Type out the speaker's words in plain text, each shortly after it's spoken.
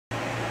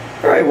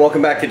Alright,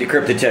 welcome back to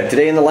DecryptedTech.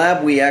 Today in the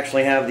lab we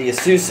actually have the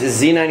Asus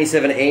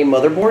Z97-A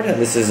motherboard.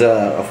 This is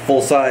a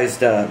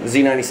full-sized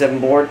Z97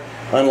 board,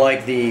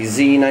 unlike the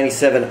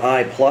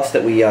Z97i Plus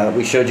that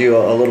we showed you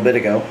a little bit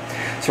ago.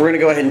 So we're going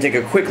to go ahead and take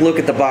a quick look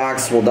at the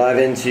box. We'll dive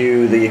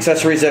into the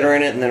accessories that are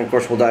in it, and then of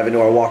course we'll dive into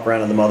our walk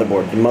around of the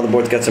motherboard. The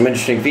motherboard's got some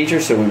interesting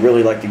features, so we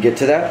really like to get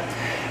to that.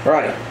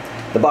 Alright,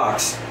 the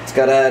box. It's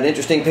got an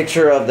interesting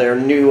picture of their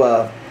new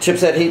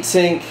chipset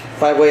heatsink,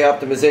 5-way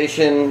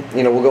optimization.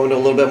 We'll go into a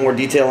little bit more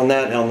detail on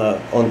that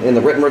in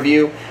the written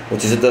review,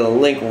 which is at the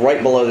link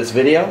right below this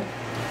video.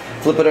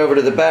 Flip it over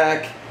to the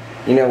back.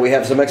 We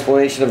have some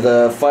explanation of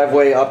the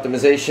 5-way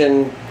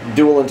optimization,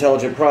 dual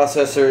intelligent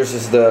processors. This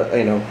is the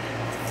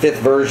 5th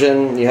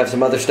version. You have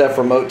some other stuff,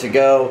 remote to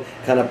go,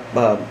 kind of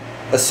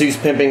Asus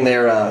pimping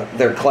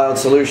their cloud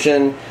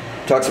solution.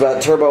 Talks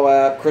about Turbo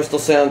App, Crystal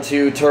Sound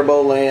 2,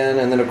 Turbo LAN,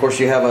 and then of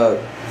course you have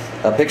a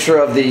picture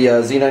of the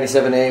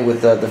Z97A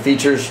with the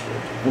features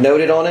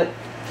noted on it,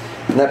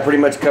 and that pretty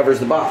much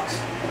covers the box.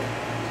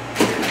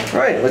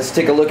 Alright, let's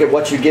take a look at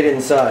what you get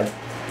inside.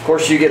 Of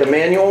course you get a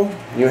manual.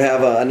 You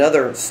have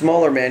another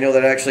smaller manual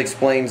that actually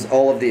explains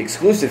all of the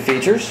exclusive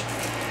features.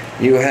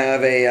 You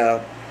have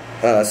a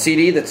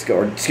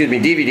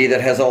DVD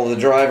that has all of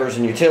the drivers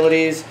and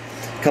utilities.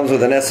 Comes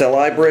with an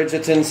Sli Bridge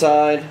that's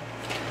inside.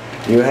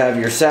 You have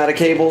your SATA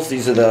cables.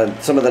 These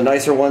are some of the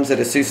nicer ones that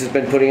Asus has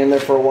been putting in there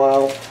for a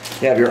while.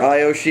 You have your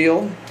I/O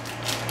shield,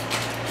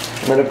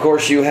 and then of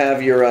course you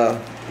have your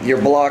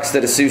blocks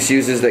that Asus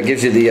uses that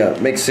gives you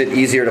makes it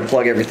easier to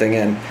plug everything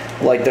in.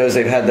 Like those,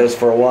 they've had those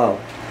for a while.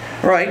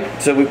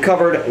 Alright, so we've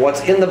covered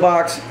what's in the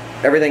box,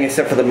 everything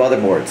except for the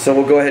motherboard. So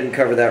we'll go ahead and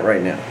cover that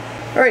right now.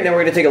 Alright, now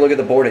we're going to take a look at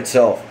the board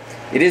itself.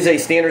 It is a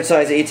standard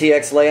size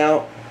ATX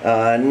layout.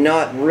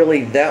 Not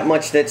really that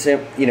much that's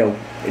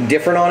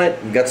different on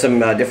it. We've got some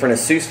different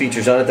Asus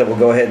features on it that we'll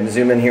go ahead and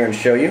zoom in here and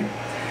show you.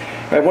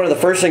 Right, one of the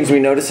first things we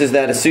notice is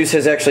that Asus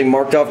has actually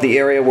marked off the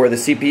area where the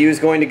CPU is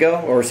going to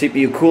go, or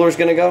CPU cooler is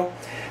going to go.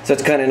 So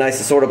it's kind of nice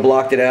to sort of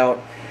blocked it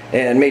out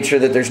and made sure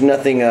that there's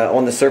nothing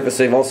on the surface.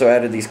 They've also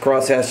added these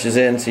cross hashes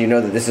in, so you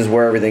know that this is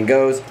where everything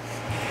goes.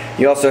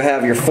 You also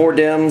have your 4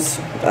 DIMMs,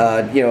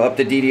 up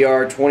to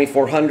DDR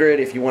 2400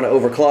 if you want to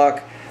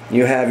overclock.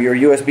 You have your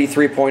USB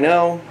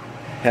 3.0,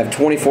 have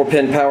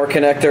 24-pin power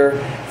connector,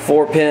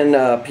 4-pin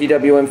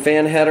PWM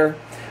fan header.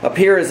 Up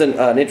here is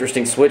an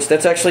interesting switch.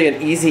 That's actually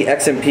an easy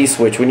XMP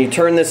switch. When you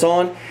turn this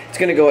on, it's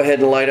going to go ahead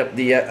and light up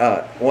the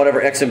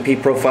whatever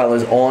XMP profile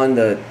is on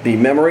the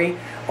memory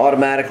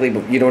automatically,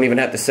 but you don't even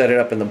have to set it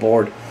up in the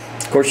board.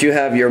 Of course, you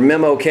have your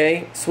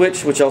MEM-OK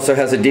switch, which also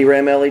has a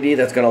DRAM LED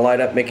that's going to light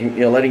up,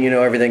 letting you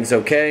know everything's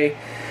okay.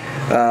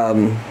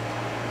 You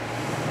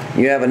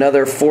have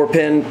another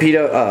 4-pin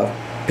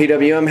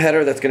PWM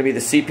header that's going to be the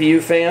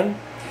CPU fan.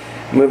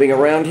 Moving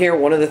around here,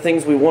 one of the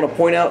things we want to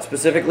point out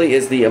specifically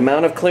is the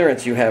amount of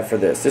clearance you have for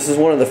this. This is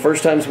one of the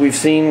first times we've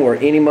seen where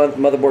any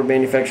motherboard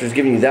manufacturer is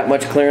giving you that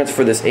much clearance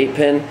for this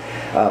 8-pin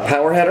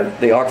power header,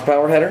 the aux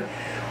power header.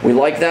 We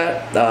like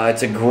that.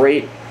 It's a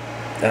great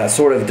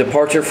sort of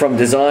departure from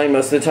design.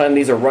 Most of the time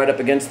these are right up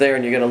against there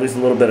and you're going to lose a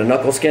little bit of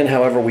knuckle skin.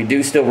 However, we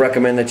do still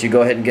recommend that you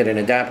go ahead and get an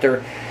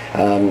adapter.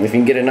 If you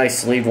can get a nice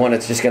sleeve one,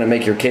 it's just going to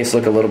make your case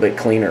look a little bit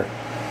cleaner.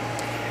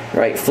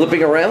 Right,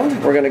 flipping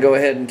around, we're going to go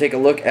ahead and take a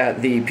look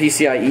at the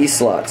Pcie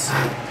slots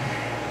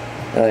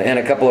and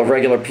a couple of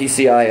regular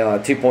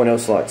Pcie 2.0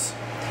 slots.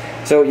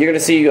 So you're going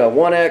to see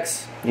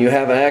 1X, you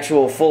have an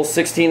actual full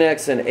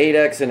 16X, an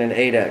 8X, and an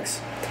 8X.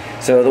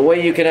 So the way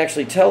you can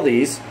actually tell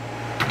these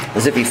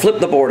is if you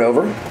flip the board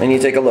over and you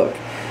take a look.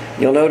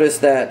 You'll notice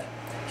that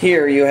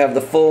here you have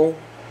the full,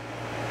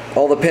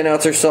 all the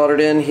pinouts are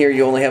soldered in. Here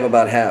you only have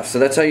about half. So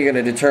that's how you're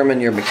going to determine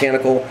your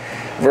mechanical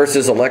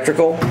versus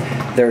electrical.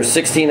 They're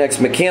 16X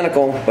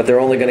mechanical, but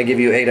they're only going to give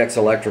you 8X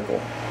electrical.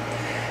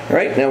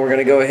 Alright, now we're going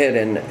to go ahead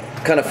and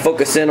kind of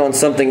focus in on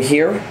something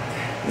here.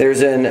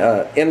 There's an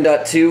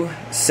M.2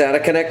 Sata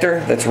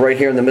Connector that's right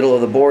here in the middle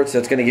of the board, so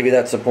that's going to give you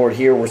that support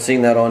here. We're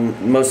seeing that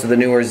on most of the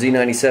newer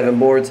Z97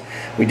 boards.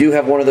 We do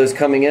have one of those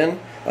coming in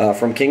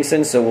from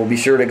Kingston, so we'll be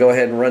sure to go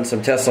ahead and run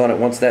some tests on it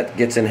once that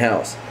gets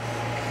in-house.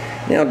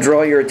 Now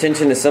draw your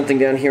attention to something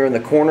down here in the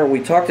corner.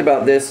 We talked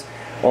about this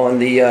on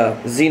the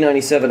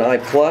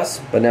Z97i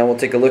Plus, but now we'll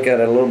take a look at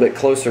it a little bit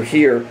closer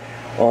here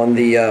on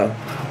the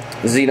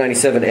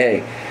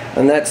Z97A,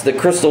 and that's the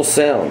Crystal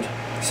Sound.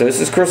 So this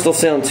is Crystal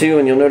Sound 2,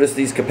 and you'll notice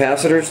these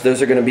capacitors.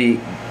 Those are going to be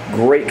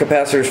great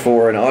capacitors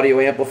for an audio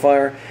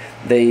amplifier.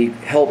 They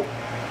help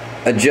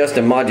adjust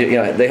and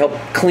modulate, they help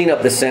clean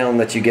up the sound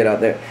that you get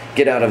out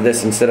of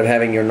this instead of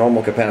having your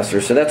normal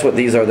capacitors. So that's what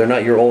these are. They're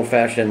not your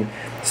old-fashioned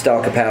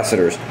style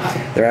capacitors.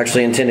 They're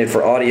actually intended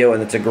for audio,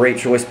 and it's a great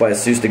choice by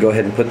Asus to go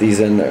ahead and put these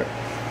in there.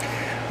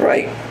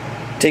 Right,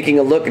 taking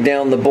a look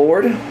down the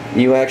board,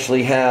 you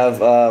actually have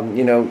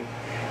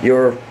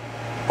your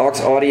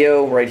aux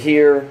audio right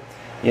here.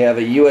 You have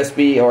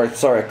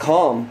a a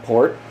COM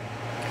port.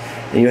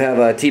 You have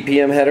a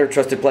TPM header,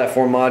 trusted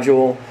platform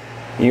module.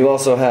 You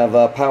also have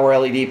a power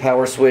LED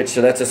power switch,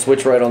 so that's a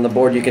switch right on the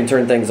board. You can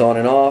turn things on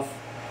and off.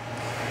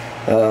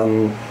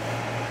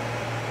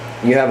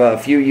 You have a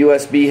few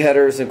USB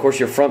headers, and of course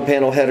your front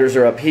panel headers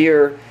are up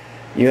here.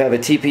 You have a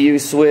TPU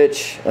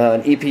switch,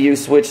 an EPU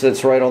switch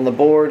that's right on the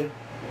board.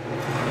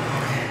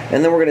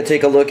 And then we're going to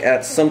take a look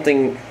at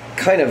something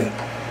kind of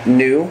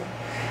new.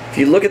 If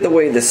you look at the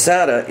way the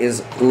SATA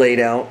is laid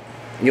out,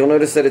 you'll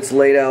notice that it's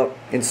laid out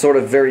in sort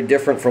of very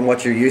different from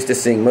what you're used to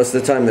seeing. Most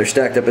of the time they're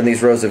stacked up in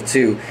these rows of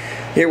 2.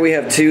 Here we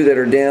have 2 that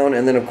are down,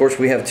 and then of course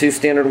we have 2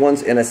 standard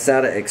ones and a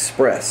SATA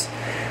Express.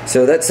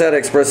 So that SATA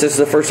Express, this is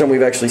the first time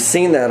we've actually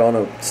seen that on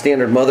a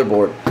standard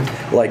motherboard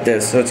like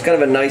this. So it's kind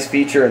of a nice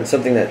feature and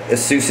something that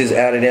Asus has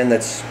added in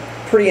that's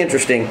pretty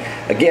interesting.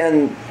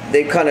 Again,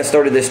 they've kind of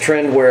started this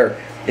trend where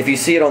if you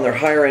see it on their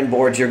higher end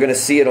boards, you're going to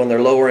see it on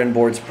their lower end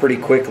boards pretty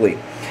quickly.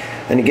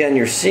 And again,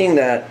 you're seeing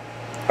that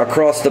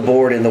across the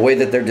board in the way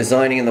that they're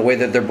designing and the way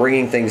that they're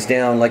bringing things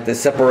down, like the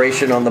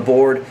separation on the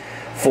board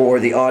for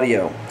the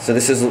audio. So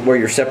this is where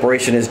your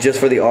separation is just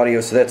for the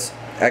audio, so that's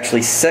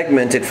actually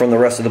segmented from the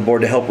rest of the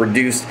board to help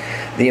reduce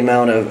the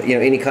amount of,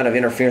 any kind of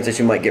interference that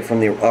you might get from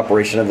the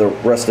operation of the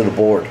rest of the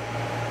board.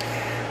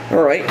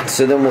 Alright,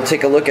 so then we'll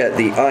take a look at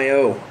the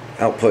I/O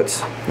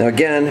outputs. Now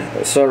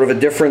again, sort of a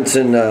difference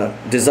in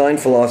design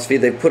philosophy.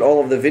 They've put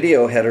all of the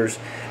video headers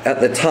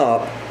at the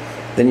top.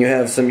 Then you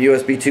have some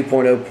USB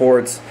 2.0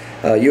 ports,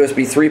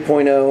 USB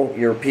 3.0,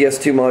 your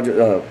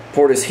PS2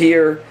 port is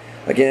here.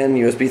 Again,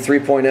 USB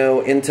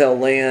 3.0, Intel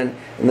LAN,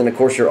 and then of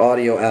course your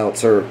audio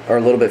outs are a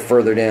little bit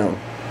further down.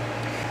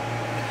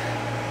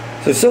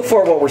 So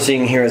far what we're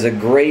seeing here is a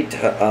great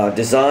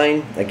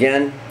design.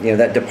 Again,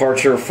 that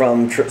departure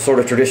from sort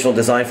of traditional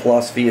design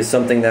philosophy is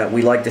something that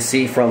we like to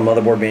see from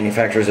motherboard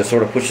manufacturers. That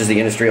sort of pushes the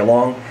industry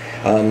along.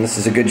 This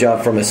is a good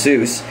job from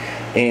Asus.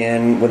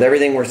 And with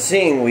everything we're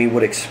seeing, we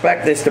would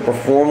expect this to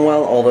perform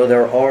well, although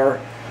there are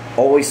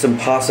always some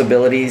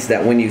possibilities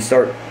that when you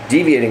start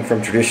deviating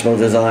from traditional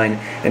design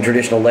and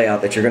traditional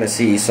layout that you're going to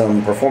see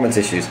some performance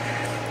issues.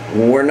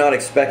 We're not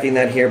expecting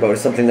that here, but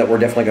it's something that we're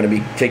definitely going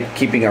to be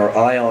keeping our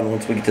eye on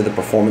once we get to the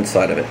performance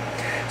side of it.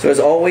 So as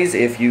always,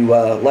 if you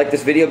like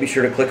this video, be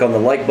sure to click on the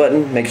like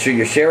button, make sure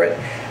you share it,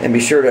 and be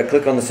sure to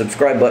click on the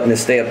subscribe button to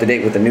stay up to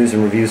date with the news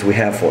and reviews we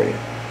have for you.